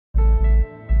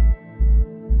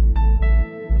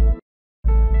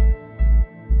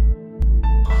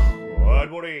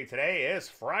morning. Today is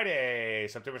Friday,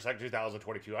 September 2nd,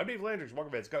 2022. I'm Dave Landry.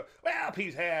 Welcome to Go. Well,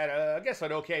 P's had, I guess,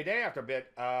 an okay day after a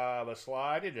bit of a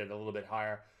slide. It did a little bit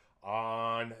higher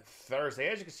on Thursday.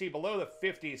 As you can see, below the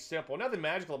 50 simple. Nothing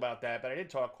magical about that, but I did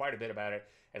talk quite a bit about it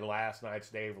in last night's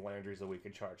Dave Landry's The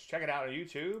Weekend Charts. Check it out on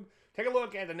YouTube. Take a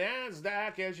look at the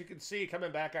NASDAQ. As you can see,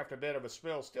 coming back after a bit of a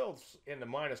spill, still in the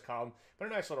minus column, but a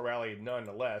nice little rally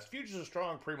nonetheless. Futures are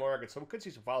strong pre-market, so we could see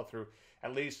some follow-through,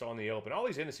 at least on the open. All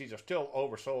these indices are still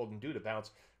oversold and due to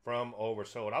bounce from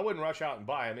oversold. I wouldn't rush out and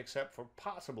buy them, except for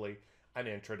possibly an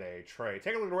intraday trade.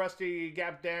 Take a look at the Rusty,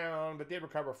 gap down, but did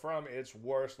recover from its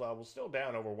worst level. Still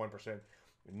down over 1%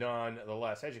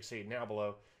 nonetheless. As you can see, now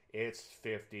below its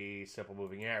 50 simple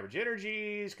moving average.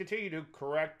 Energies continue to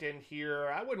correct in here.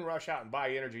 I wouldn't rush out and buy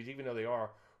energies, even though they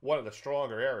are one of the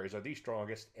stronger areas, or the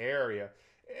strongest area.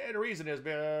 And the reason is,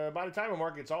 by the time the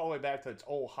market gets all the way back to its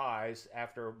old highs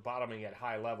after bottoming at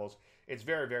high levels, it's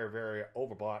very, very, very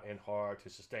overbought and hard to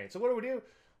sustain. So what do we do?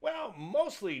 Well,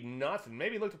 mostly nothing.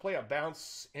 Maybe look to play a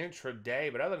bounce intraday,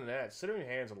 but other than that, sit on your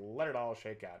hands and let it all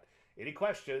shake out. Any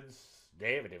questions?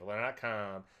 Dave at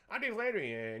DaveLandry.com. I'm Dave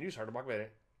Landry, and you start to market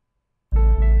it.